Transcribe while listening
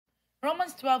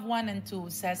Romans 12:1 and 2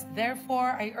 says,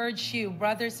 "Therefore, I urge you,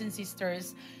 brothers and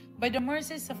sisters, by the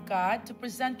mercies of God, to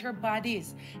present your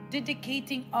bodies,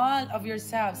 dedicating all of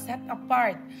yourselves, set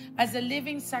apart as a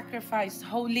living sacrifice,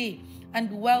 holy and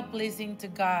well-pleasing to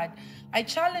God." I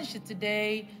challenge you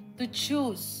today to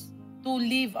choose to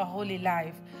live a holy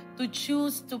life, to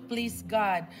choose to please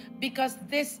God, because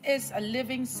this is a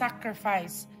living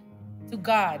sacrifice to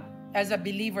God as a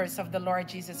believers of the Lord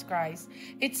Jesus Christ.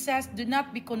 It says, do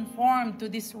not be conformed to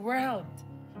this world.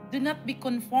 Do not be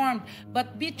conformed,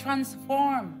 but be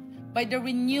transformed by the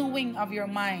renewing of your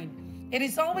mind. It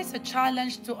is always a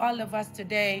challenge to all of us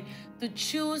today to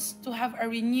choose to have a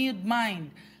renewed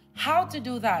mind. How to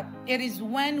do that? It is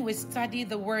when we study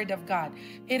the Word of God.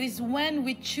 It is when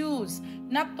we choose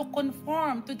not to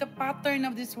conform to the pattern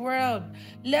of this world.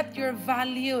 Let your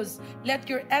values, let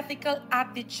your ethical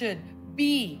attitude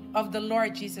be of the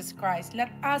Lord Jesus Christ. Let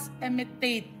us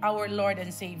imitate our Lord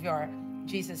and Savior,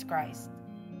 Jesus Christ.